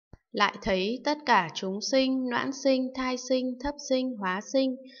Lại thấy tất cả chúng sinh, noãn sinh, thai sinh, thấp sinh, hóa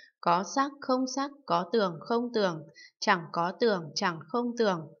sinh, có sắc, có tưởng không tưởng, chẳng có tưởng, chẳng không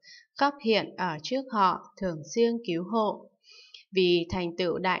tưởng, khắp hiện ở trước họ, thường xuyên cứu hộ. Vì thành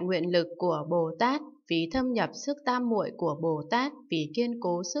tựu đại nguyện lực của Bồ Tát, vì thâm nhập sức tam muội của Bồ Tát, vì kiên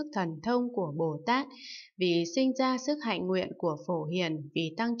cố sức thần thông của Bồ Tát, vì sinh ra sức hạnh nguyện của Phổ Hiền,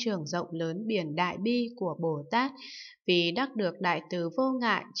 vì tăng trưởng rộng lớn biển đại bi của Bồ Tát, vì đắc được đại từ vô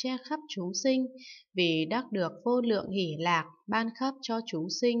ngại che khắp chúng sinh, vì đắc được vô lượng hỷ lạc ban khắp cho chúng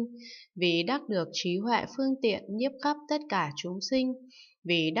sinh, vì đắc được trí huệ phương tiện nhiếp khắp tất cả chúng sinh,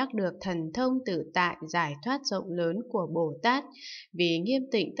 vì đắc được thần thông tự tại giải thoát rộng lớn của Bồ Tát, vì nghiêm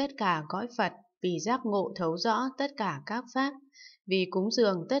tịnh tất cả cõi Phật, vì giác ngộ thấu rõ tất cả các pháp, vì cúng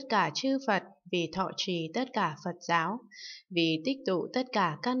dường tất cả chư Phật, vì thọ trì tất cả Phật giáo, vì tích tụ tất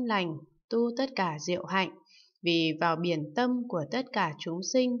cả căn lành, tu tất cả diệu hạnh, vì vào biển tâm của tất cả chúng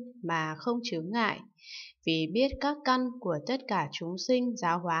sinh mà không chướng ngại, vì biết các căn của tất cả chúng sinh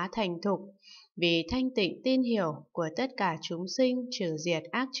giáo hóa thành thục, vì thanh tịnh tin hiểu của tất cả chúng sinh trừ diệt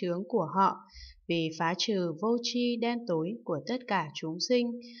ác chướng của họ, vì phá trừ vô tri đen tối của tất cả chúng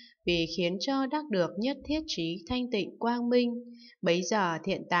sinh, vì khiến cho đắc được nhất thiết trí thanh tịnh quang minh. Bấy giờ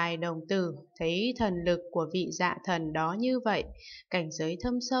Thiện Tài đồng tử thấy thần lực của vị dạ thần đó như vậy, cảnh giới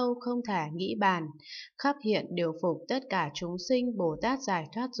thâm sâu không thể nghĩ bàn, khắp hiện điều phục tất cả chúng sinh Bồ Tát giải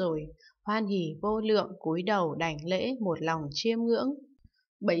thoát rồi, hoan hỉ vô lượng cúi đầu đảnh lễ một lòng chiêm ngưỡng.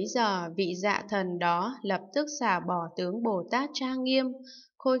 Bấy giờ vị dạ thần đó lập tức xả bỏ tướng Bồ Tát trang nghiêm,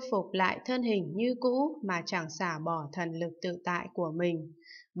 khôi phục lại thân hình như cũ mà chẳng xả bỏ thần lực tự tại của mình.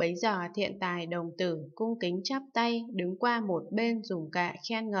 Bấy giờ Thiện Tài đồng tử cung kính chắp tay đứng qua một bên dùng kệ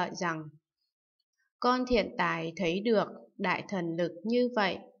khen ngợi rằng: Con Thiện Tài thấy được đại thần lực như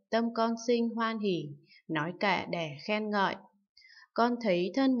vậy, tâm con sinh hoan hỉ, nói kệ để khen ngợi. Con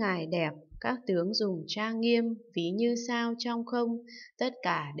thấy thân Ngài đẹp, các tướng dùng trang nghiêm, ví như sao trong không, tất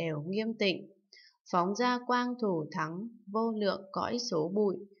cả đều nghiêm tịnh. Phóng ra quang thủ thắng, vô lượng cõi số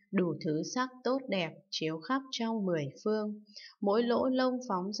bụi, đủ thứ sắc tốt đẹp, chiếu khắp trong 10 phương. Mỗi lỗ lông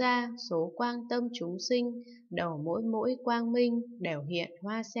phóng ra, số quang tâm chúng sinh, đầu mỗi mỗi quang minh, đều hiện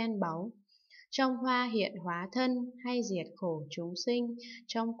hoa sen báu. Trong hoa hiện hóa thân, hay diệt khổ chúng sinh,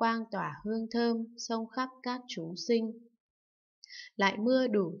 trong quang tỏa hương thơm, xông khắp các chúng sinh. Lại mưa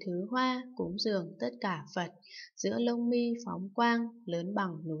đủ thứ hoa, cúng dường tất cả Phật, giữa lông mi phóng quang, lớn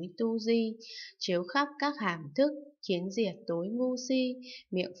bằng núi Tu Di, chiếu khắp các hàm thức, khiến diệt tối ngu si,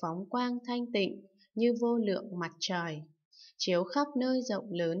 miệng phóng quang thanh tịnh, như vô lượng mặt trời, chiếu khắp nơi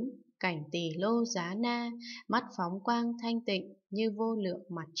rộng lớn, cảnh tỳ lô giá na, mắt phóng quang thanh tịnh, như vô lượng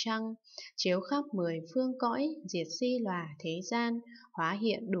mặt trăng, chiếu khắp 10 phương cõi, diệt si lòa thế gian, hóa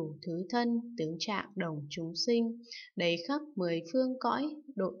hiện đủ thứ thân, tướng trạng đồng chúng sinh, đầy khắp 10 phương cõi,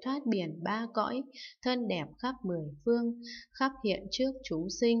 độ thoát biển ba cõi, thân đẹp khắp 10 phương, khắp hiện trước chúng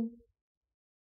sinh,